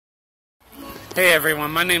Hey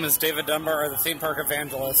everyone, my name is David Dunbar, or the Theme Park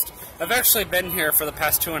Evangelist. I've actually been here for the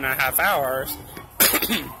past 2.5 hours,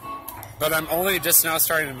 but I'm only just now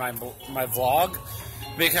starting my vlog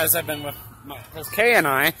because Kay and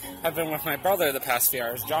I have been with my brother the past few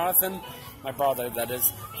hours. Jonathan, my brother, that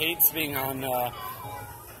is, hates being on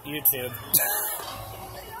YouTube.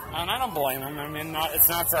 And I don't blame him. I mean, it's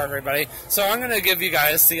not for everybody. So I'm going to give you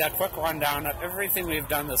guys the quick rundown of everything we've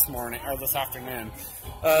done this morning, or this afternoon.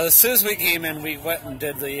 As soon as we came in, we went and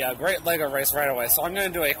did the Great Lego Race right away. So I'm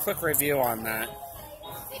going to do a quick review on that.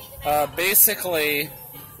 Basically,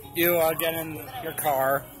 you get in your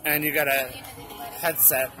car, and you get a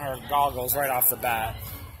headset or goggles right off the bat.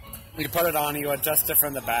 You put it on, you adjust it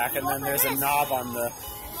from the back, and then there's a knob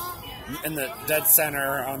in the dead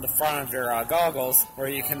center on the front of your goggles where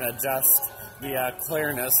you can adjust the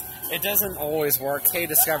clearness. It doesn't always work. Kay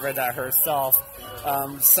discovered that herself.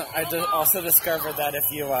 So I also discovered that if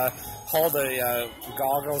you hold the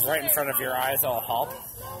goggles right in front of your eyes, it'll help.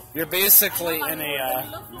 You're basically in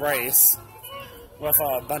a race with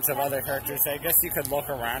a bunch of other characters. I guess you could look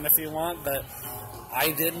around if you want, but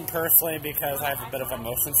I didn't personally because I have a bit of a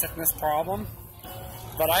motion sickness problem.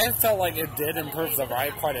 But I felt like it did improve the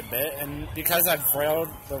ride quite a bit, and because I've rode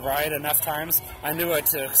the ride enough times, I knew what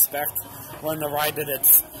to expect when the ride did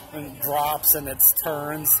its drops and its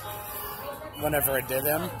turns whenever it did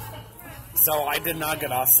them. So I did not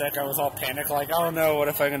get off sick. I was all panicked, like, oh no, what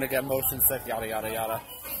if I'm going to get motion sick, yada yada yada.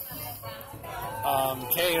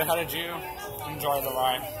 Kay, how did you enjoy the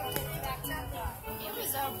ride? It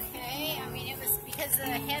was okay. I mean, it was because the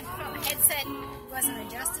headset wasn't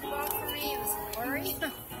adjusted well for me. It was blurry.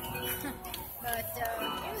 But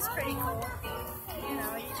it was pretty cool. You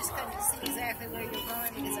know, you just couldn't see exactly where you're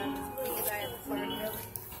going because I had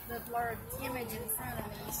the blurred image in front of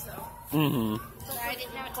me. So, But I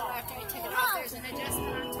didn't know until after I took it off. There's an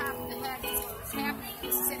adjustment on top of the head. What was happening? It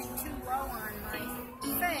was sitting too low on my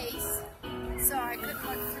face, so I couldn't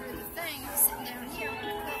look through the thing. I was sitting down here. When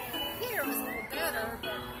I put it up here, it was a little better,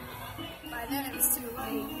 but by then it was too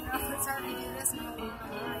late. You know, it's hard to do this and hold on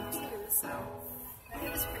the ride too. So, but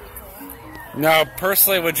it was pretty cool. Now,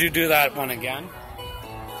 personally, would you do that one again?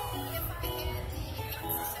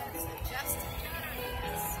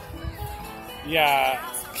 Yeah,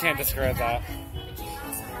 can't discredit that.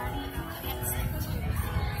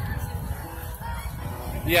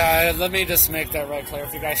 Yeah, let me just make that right clear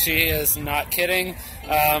for you guys. She is not kidding.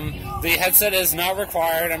 The headset is not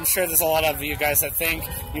required. I'm sure there's a lot of you guys that think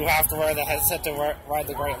you have to wear the headset to ride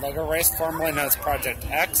the Great Lego Race, formerly known as Project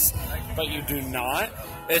X, but you do not.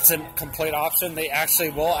 It's a complete option. They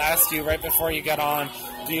actually will ask you right before you get on,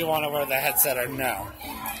 do you want to wear the headset or no?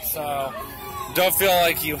 So don't feel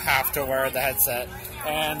like you have to wear the headset.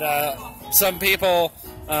 And some people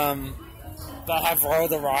that have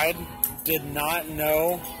rode the ride did not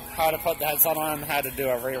know how to put the headset on and how to do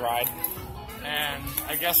a re-ride. And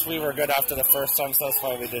I guess we were good after the first time, so that's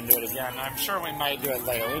why we didn't do it again. I'm sure we might do it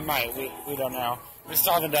later. We might. We don't know. We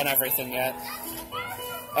still haven't done everything yet.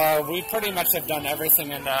 We pretty much have done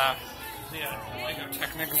everything in the Lego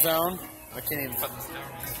Technic zone. I can't even put this down.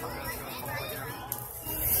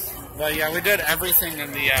 But yeah, we did everything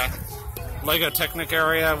in the Lego Technic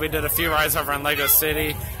area. We did a few rides over in Lego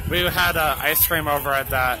City. We had ice cream over at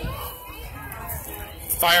that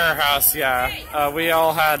Firehouse, yeah. We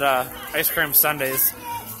all had ice cream sundaes,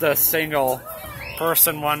 the single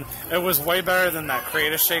person one. It was way better than that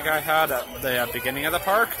Creative Shake I had at the beginning of the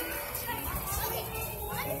park.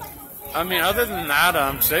 I mean, other than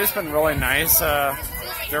that, today's been really nice.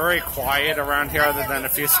 Very quiet around here other than a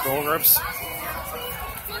few school groups.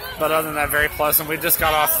 But other than that, very pleasant. We just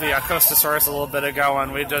got off the Coastosaurus a little bit ago,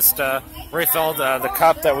 and we just refilled the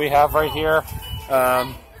cup that we have right here.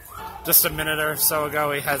 Just a minute or so ago,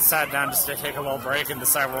 we had sat down just to take a little break and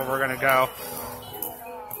decide where we're going to go.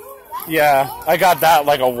 Yeah, I got that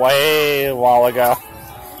like a while ago.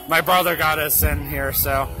 My brother got us in here,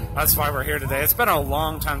 so that's why we're here today. It's been a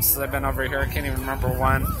long time since I've been over here. I can't even remember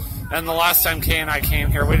when. And the last time Kay and I came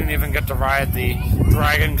here, we didn't even get to ride the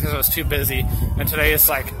Dragon because it was too busy. And today is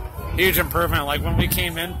like huge improvement. Like when we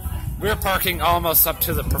came in, we were parking almost up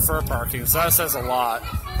to the preferred parking, so that says a lot.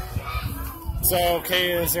 So,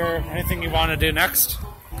 Kay, is there anything you want to do next?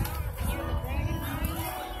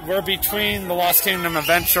 We're between the Lost Kingdom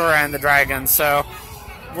Adventure and the Dragon, so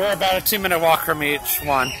we're about a 2-minute walk from each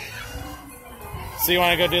one. So you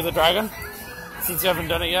want to go do the Dragon? Since you haven't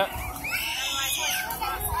done it yet?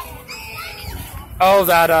 Oh,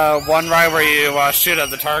 that one ride where you shoot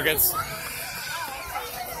at the targets.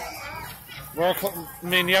 I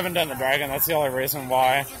mean, you haven't done the Dragon, that's the only reason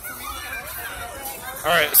why.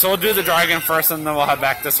 Alright, so we'll do the Dragon first and then we'll head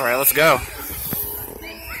back this way. Let's go.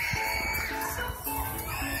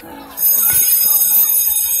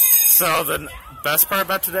 So the best part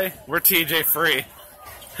about today, we're TJ free.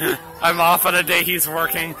 I'm off on a day he's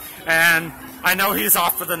working, and I know he's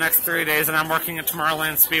off for the next 3 days, and I'm working at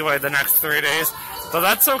Tomorrowland Speedway the next 3 days. So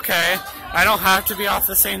that's okay. I don't have to be off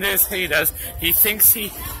the same day as he does. He thinks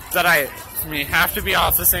that I have to be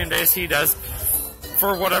off the same day as he does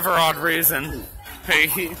for whatever odd reason.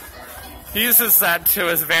 He uses that to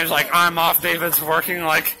his advantage, like, I'm off, David's working,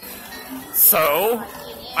 like, so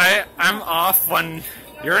I'm off when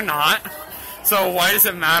you're not. So why does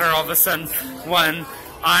it matter all of a sudden when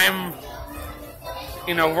I'm,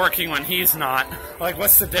 working when he's not? Like,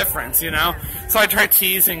 what's the difference, So I tried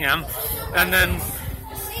teasing him, and then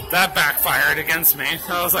that backfired against me.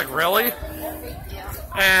 So I was like, really?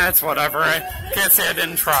 It's whatever. I can't say I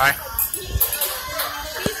didn't try.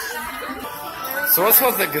 So what's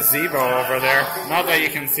with the gazebo over there? Not that you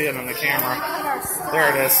can see it on the camera.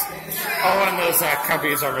 There it is. Oh, and those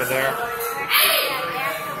cubbies over there.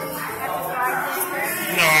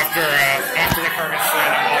 No, after the car gets slid,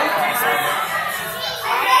 we'll cross over.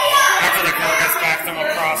 After the car gets back, then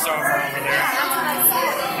we'll cross over there.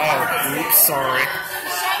 Oh, oops, sorry.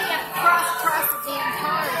 Cross the damn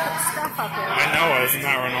car and put stuff up there. I know, isn't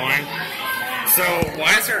that annoying? So,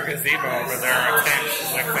 why is there a gazebo over there? A tent,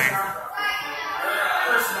 like thing?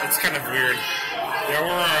 It's kind of weird. Yeah,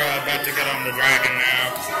 we're about to get on the Dragon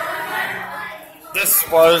now. This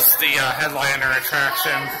was the headliner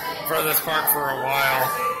attraction for this park for a while,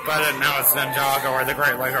 but now it's Ninjago, or the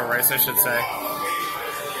Great Lego Race, I should say.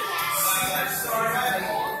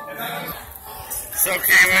 So,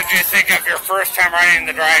 Kay, what did you think of your first time riding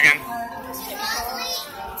the Dragon?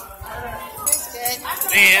 It's good.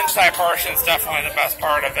 The inside portion is definitely the best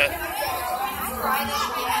part of it. I'm riding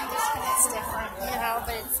again just because it's different, but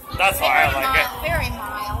it's That's why I like it. Very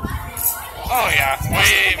mild. Oh yeah,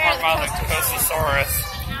 way more mild than Costosaurus. I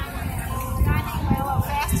think I'm a little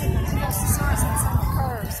faster than the Costosaurus on some of the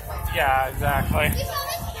curves. Yeah, exactly.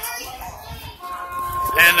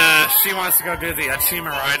 And she wants to go do the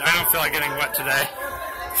Achima ride. I don't feel like getting wet today,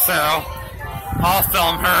 so I'll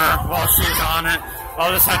film her while she's on it.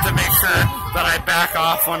 I'll just have to make sure that I back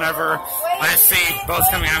off whenever I see boats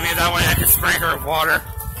coming at me. That way I can spray her with water.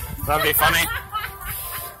 That'd be funny.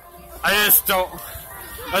 I just don't,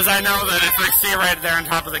 because I know that if I see right there on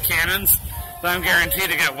top of the cannons, then I'm guaranteed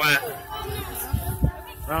to get wet.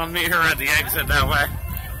 I'll meet her at the exit that way.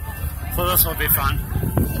 So this will be fun.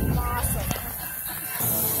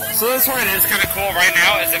 So this ride is kind of cool right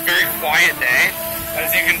now. It's a very quiet day, as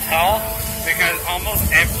you can tell, because almost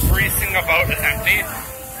every single boat is empty.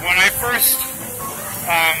 When I first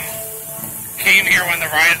came here, when the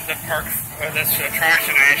park, or this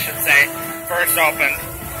attraction I should say, first opened,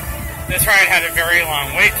 this ride had a very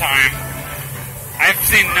long wait time. I've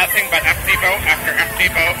seen nothing but empty boat after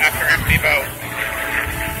empty boat after empty boat.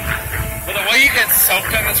 But the way you get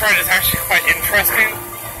soaked on this ride is actually quite interesting,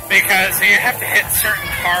 because you have to hit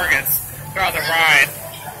certain targets throughout the ride.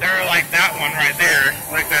 They're like that one right there,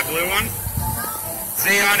 like that blue one.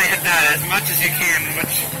 So you want to hit that as much as you can,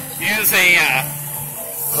 which use a,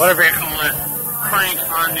 whatever you call it, crank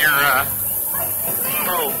on your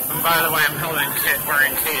boat. And by the way, I'm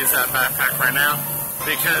wearing Kay's backpack right now,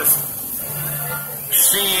 because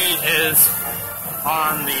she is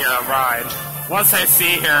on the ride. Once I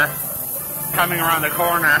see her coming around the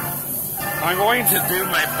corner, I'm going to do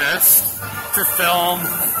my best to film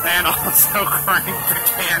and also crank the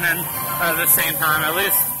cannon at the same time. At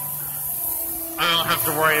least I don't have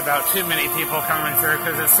to worry about too many people coming through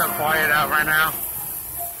because it's so quiet out right now.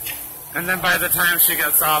 And then by the time she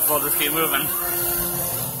gets off, we'll just keep moving.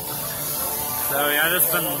 So yeah, I've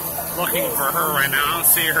just been looking for her right now. I don't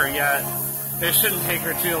see her yet. It shouldn't take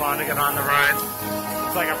her too long to get on the ride.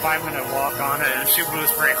 It's like a 5-minute walk on it, and she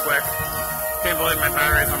moves pretty quick. Can't believe my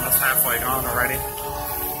battery's almost halfway gone already.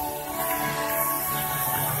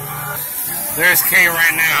 There's Kay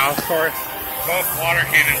right now. Of course, both water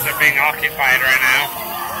cannons are being occupied right now.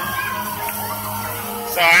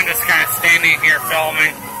 So I'm just kind of standing here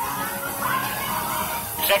filming.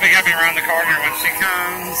 She'll be coming around the corner when she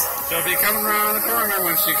comes. She'll be coming around the corner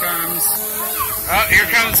when she comes. Oh, here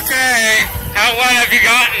comes Kay. How wet have you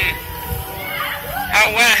gotten?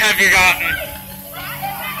 How wet have you gotten?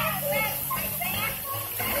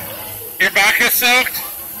 Your back is soaked?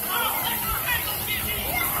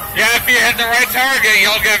 Yeah, if you hit the right target,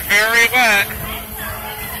 you'll get very wet.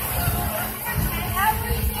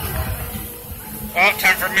 Oh,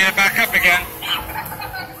 time for me to back up again.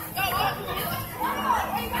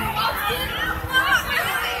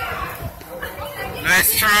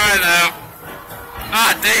 Nice try, though.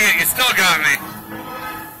 Ah, dang it, you still got me.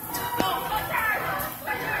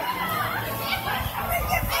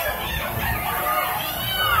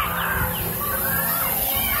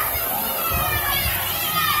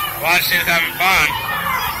 Watch, she's having fun.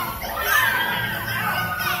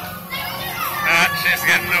 She's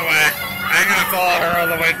getting away. I'm gonna follow her all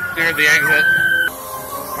the way near the exit.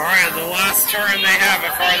 Alright, the last turn they have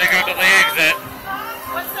before they go to the exit.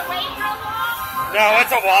 What's the wait room? No,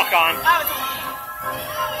 it's a walk-on. Oh, it's a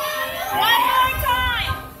one more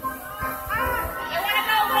time. You want to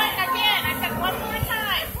go one again? I said one more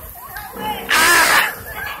time. Ah!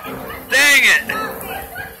 Dang it!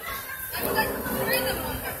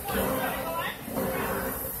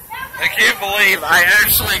 I can't believe I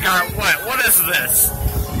actually got what? What is this?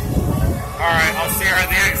 Alright, I'll see her at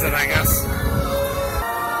the exit, I guess.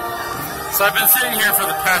 So I've been sitting here for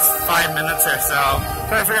the past 5 minutes or so,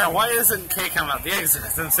 trying to figure out why isn't Kay coming out the exit?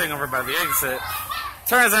 Because I'm sitting over by the exit.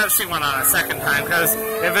 Turns out she went on a second time, because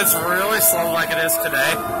if it's really slow like it is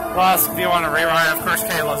today, well, ask if you want to rewrite. Of course,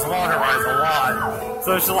 Kay loves water rides a lot.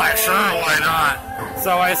 So she's like, sure, why not?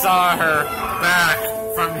 So I saw her back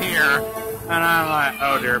from here, and I'm like,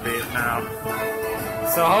 oh dear beat, no.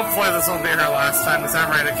 So hopefully this won't be her last time, because I'm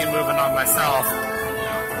ready to keep moving on myself.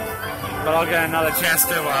 But I'll get another chance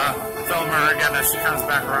to film her again as she comes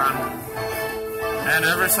back around. And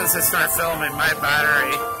ever since I started filming, my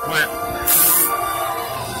battery went...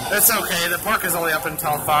 It's okay, the park is only up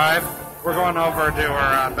until 5. We're going over to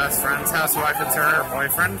our best friend's house, who I consider her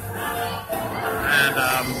boyfriend. And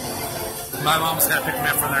my mom's going to pick me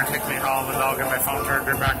up from there and take me home, and I'll get my phone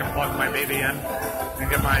turned back and plug my baby in and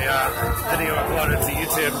get my video uploaded to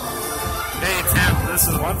YouTube. Hey Tim, this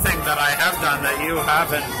is one thing that I have done that you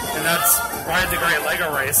haven't, and that's ride the Great Lego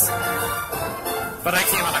Race. But I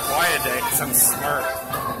came on a quiet day because I'm smart.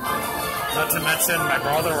 Not to mention, my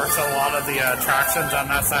brother works a lot of the attractions on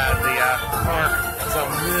that side of the park. So,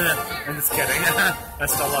 I'm just kidding. I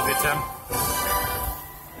still love you, Tim.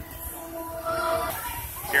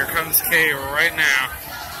 Here comes Kay right now.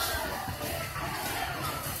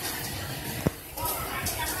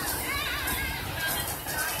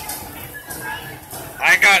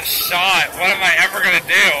 I got shot. What am I ever going to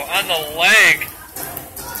do? On the leg.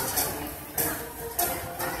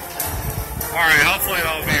 Alright, hopefully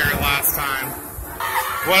that'll be her last time.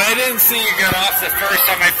 Well, I didn't see you get off the first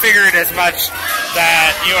time. I figured as much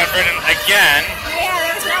that you had ridden again. Yeah,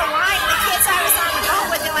 there was no line. The kids I was on the boat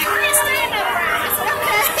with, they're like, we're just standing around. I said,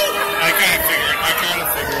 okay. I kind of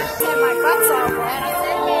figured. I said, my butt's all wet. I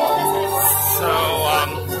said, So,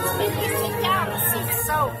 you sit down, the seat's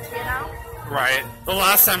soaked, you know? Right. The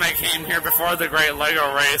last time I came here before the Great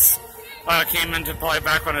Lego Race came into play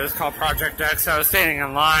back when it was called Project X, I was standing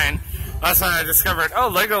in line. Last time I discovered,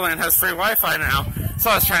 oh, Legoland has free Wi-Fi now.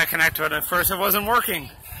 So I was trying to connect to it. At first, it wasn't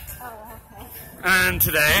working. Oh, okay. And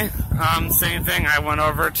today, same thing. I went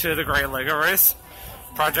over to the Great Lego Race,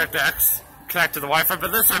 Project X, connected to the Wi-Fi,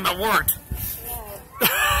 but this time it worked. Yeah.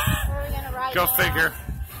 Where are we gonna ride Go now? figure.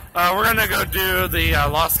 We're going to go do the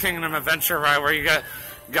Lost Kingdom adventure ride where you get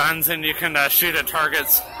guns and you can shoot at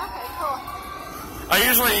targets. Okay, cool. I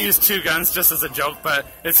usually use 2 guns just as a joke, but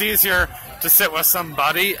it's easier to sit with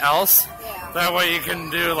somebody else. Yeah. That way you can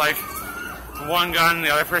do like 1 gun, the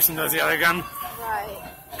other person does the other gun. Right.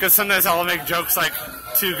 Because sometimes I'll make jokes like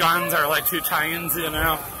 2 guns or like 2 tie-ins, you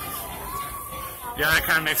know. Yeah, that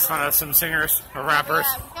kind of makes fun of some singers or rappers.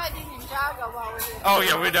 Yeah, we gotta do Ninjago while we're here. Oh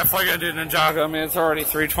yeah, we definitely gotta do Ninjago. I mean, it's already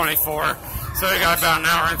 3:24, so we got about an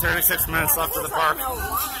hour and 36 minutes left of the park. No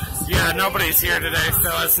lines. Yeah, nobody's here today,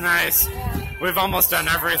 so it's nice. We've almost done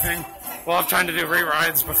everything. We'll have time to do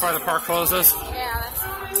re-rides before the park closes. Yeah, that's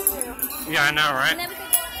nice too. Yeah, I know, right?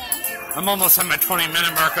 I'm almost at my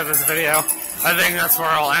 20-minute mark of this video. I think that's where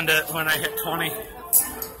I'll end it when I hit 20. Watch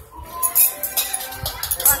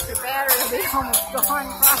your battery will be almost gone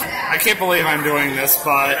by. I can't believe I'm doing this,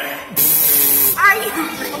 but... Are you?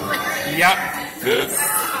 Yep.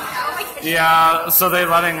 Yeah, so they're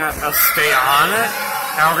letting us stay on it,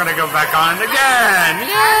 and we're going to go back on it again.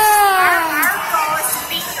 Yeah! Our goal is to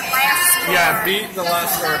beat the last score. Yeah, beat the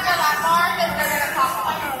last score.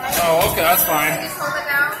 Oh, okay, that's fine. Just hold it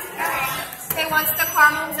down. Okay, once the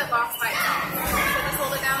car moves, it locks by itself. So just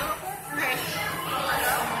hold it down. Okay.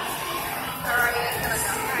 Alright, it's gonna go.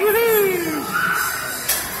 Woohoo!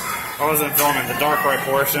 I wasn't filming the dark right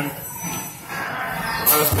portion.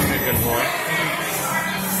 I was being a good boy.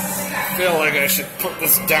 I feel like I should put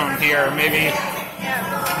this down here, maybe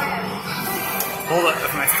hold it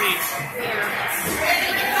with my feet.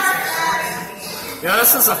 Yeah,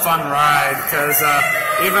 this is a fun ride, because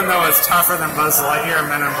even though it's tougher than Buzz Lightyear and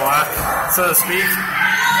Men in Black, so to speak,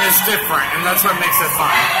 it's different, and that's what makes it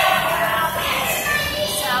fun.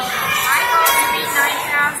 So, my goal is to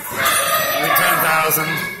beat 9,000. 10,000.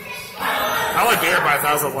 I only beat her by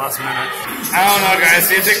 1,000 last minute. I don't know, guys.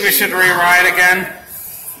 Do you think we should re-ride again?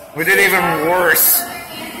 We did even worse.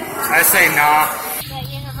 I say nah. Is that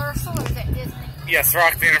Universal or is that Disney? Yes,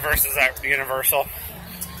 Rock the Universe is at Universal.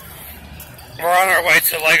 We're on our way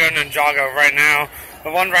to Lego Ninjago right now.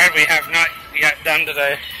 The one ride we have not yet done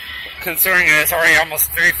today, considering it's already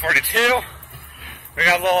almost 3:42. We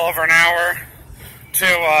got a little over an hour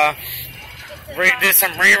to do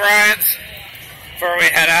some re-rides before we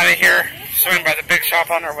head out of here. Swing by the big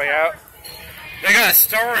shop on our way out. They got a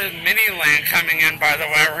Star Wars mini land coming in, by the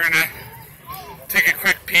way. We're going to take a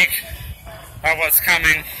quick peek at what's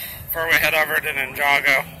coming before we head over to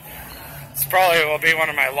Ninjago. This probably will be one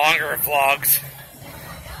of my longer vlogs.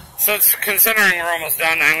 So it's, considering we're almost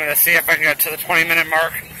done, I'm going to see if I can get to the 20-minute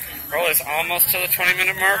mark, or at least almost to the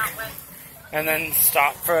 20-minute mark, and then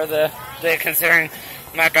stop for the day, considering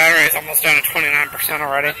my battery is almost down to 29%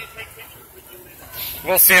 already.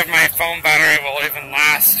 We'll see if my phone battery will even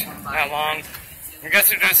last that long. I guess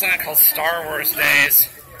we're doing something called Star Wars Days.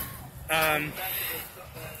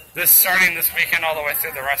 Starting this weekend all the way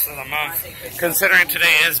through the rest of the month, considering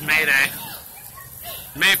today is May Day.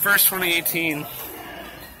 May 1st, 2018.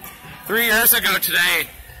 3 years ago today,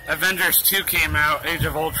 Avengers 2 came out, Age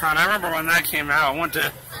of Ultron. I remember when that came out. I went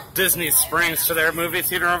to Disney Springs to their movie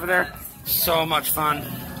theater over there. So much fun.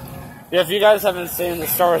 Yeah, if you guys haven't seen the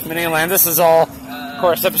Star Wars Miniland, this is all, of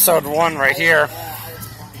course, episode 1 right here.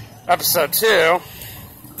 Episode 2.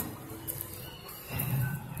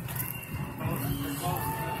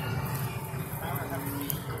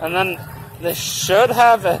 And then they should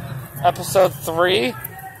have episode 3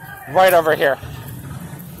 right over here.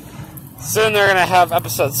 Soon they're going to have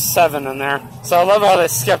episode 7 in there. So I love how they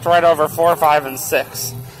skipped right over 4, 5, and 6.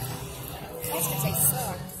 That's because they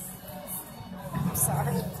suck. I'm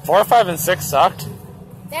sorry. 4, 5, and 6 sucked?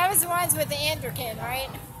 That was the ones with the Androkin, right?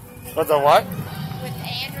 With the what? With the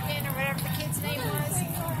Androkin or whatever the kid's name was.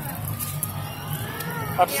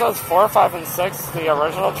 Episodes 4, 5, and 6, the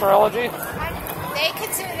original trilogy?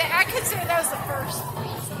 I consider those the first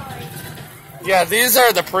three, sorry. Yeah, these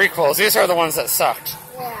are the prequels. These are the ones that sucked.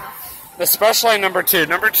 Yeah. Especially number 2.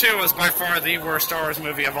 Number 2 was by far the worst Star Wars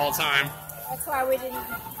movie of all time. That's why we didn't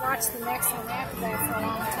watch the next one after that for a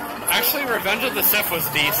long time. Actually, Revenge of the Sith was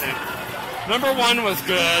decent. Number 1 was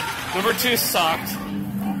good. Number 2 sucked.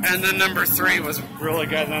 And then number 3 was really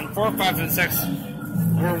good. And then 4, 5, and 6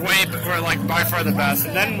 were like by far the best.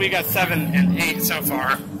 And then we got 7 and 8 so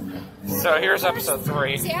far. So here's episode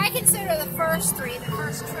 3. See, I consider the first three, the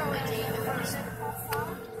first trilogy, the first...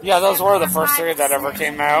 Yeah, those were the first 3 that ever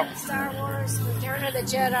came out. Star Wars, Return of the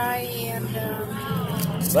Jedi, and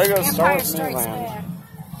Lego Star Empire Wars Strikes Miniland. Back.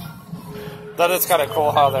 That is kind of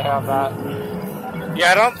cool how they have that.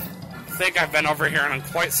 Yeah, I don't think I've been over here in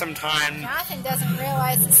quite some time. Jonathan doesn't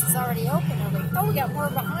realize this is already open over here. Oh, we got more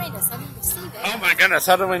behind us. I didn't even see that. Oh my goodness,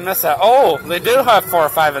 how did we miss that? Oh, they do have 4,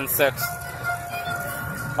 5, and 6.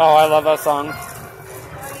 Oh, I love that song. Oh,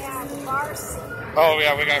 yeah, the bar seat. Oh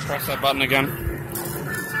yeah, we gotta press that button again. Oh,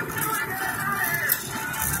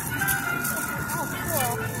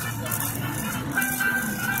 cool.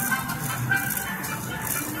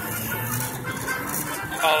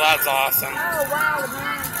 Oh, that's awesome. Oh, wow, the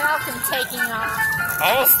Millennium Falcon taking off.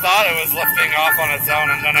 I almost thought it was lifting off on its own,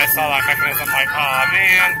 and then I saw that mechanism like, oh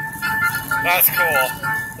man, that's cool.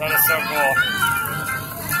 That is so cool.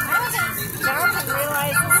 Jonathan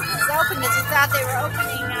realized this was open because he thought they were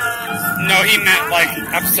opening, No, he meant like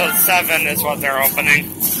episode 7 is what they're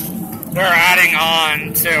opening. They're adding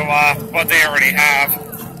on to what they already have.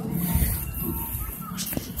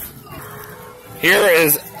 Here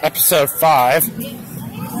is episode 5.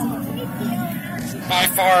 By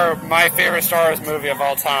far my favorite Star Wars movie of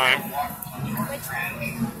all time.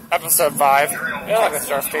 Episode 5. Yeah, like a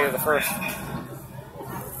Star State the first.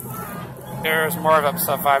 There's more of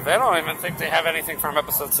episode 5. They don't even think they have anything from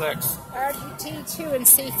episode 6. R2-D2 and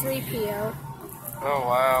C-3PO. Oh,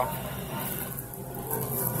 wow.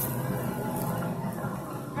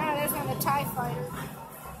 Oh, there's one of the TIE Fighter.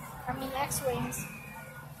 I mean, X-Wings.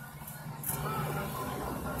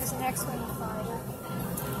 There's an X-Wing fighter.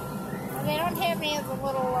 And they don't have any of the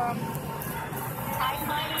little, TIE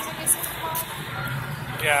Fighters, I guess it's called.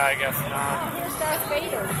 Yeah, I guess not. Oh, here's Darth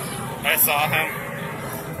Vader. I saw him.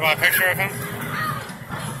 You want a picture of him?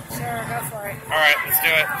 Sure, go for it. Alright, let's do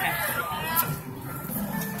it.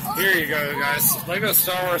 Here you go, guys. Lego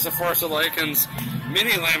Star Wars The Force Awakens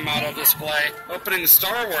Miniland model display. Opening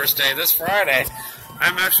Star Wars Day this Friday.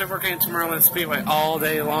 I'm actually working at Tomorrowland Speedway all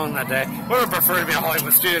day long that day. Would have preferred to be at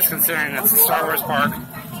Hollywood Studios considering it's a Star Wars park.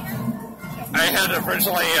 I had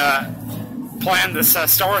originally planned this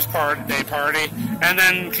Star Wars Day party, and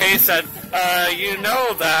then Kay said, you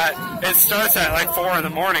know that it starts at like 4 in the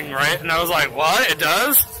morning, right? And I was like, what? It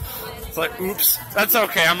does? It's like, oops. That's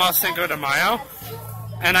okay. I'm off Cinco de Mayo.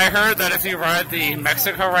 And I heard that if you ride the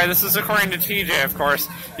Mexico ride, this is according to TJ, of course,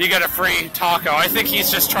 you get a free taco. I think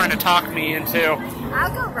he's just trying to talk me into...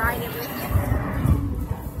 I'll go ride it with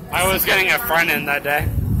you. I was getting a front end that day.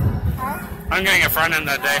 Huh? I'm getting a front end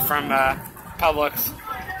that day from Publix.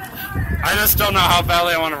 I just don't know how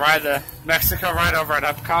badly I want to ride the Mexico ride over at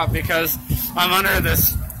Epcot because I'm under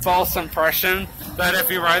this false impression that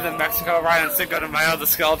if you ride the Mexico ride in Cinco de Mayo, the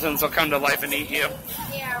skeletons will come to life and eat you.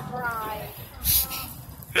 Yeah, right.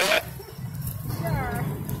 Sure.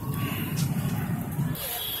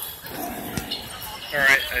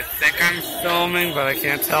 Alright, I think I'm filming, but I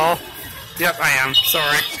can't tell. Yep, I am.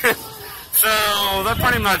 Sorry. So, that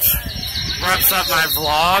pretty much wraps up my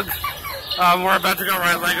vlog. We're about to go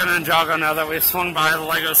ride Lego Ninjago now that we've swung by the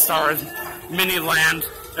Lego Star Wars Mini Land.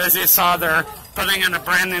 As you saw, they're putting in a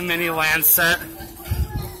brand new Mini Land set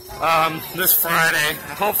this Friday.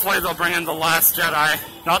 Hopefully they'll bring in The Last Jedi.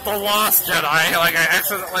 Not The Lost Jedi, like I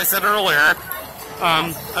accidentally said earlier.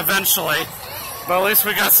 Eventually. But at least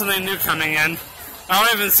we got something new coming in. I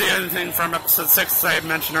don't even see anything from episode 6 I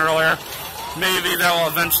mentioned earlier. Maybe that will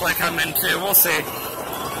eventually come in too. We'll see.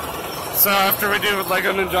 So after we do with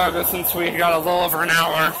Lego Ninjago, since we got a little over an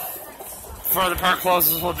hour before the park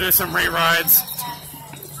closes, we'll do some re-rides.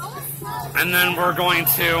 And then we're going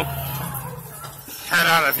to head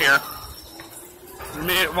out of here.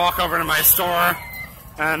 Walk over to my store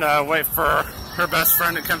and wait for her best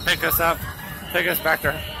friend to come pick us up. Take us back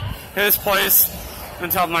to his place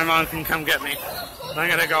until my mom can come get me. I'm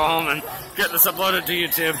going to go home and get this uploaded to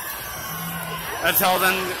YouTube. Until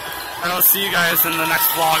then, I'll see you guys in the next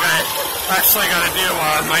vlog. I actually got to do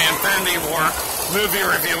my Infinity War movie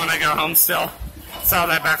review when I go home still. Saw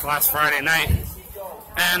that back last Friday night.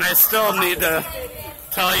 And I still need to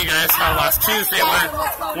tell you guys how last Tuesday went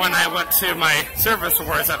when I went to my service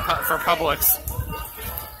awards for Publix.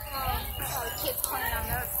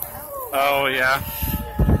 Oh, yeah.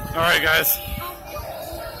 Alright, guys.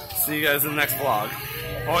 See you guys in the next vlog.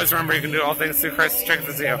 Always remember you can do all things through Christ who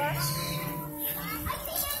strengthens you.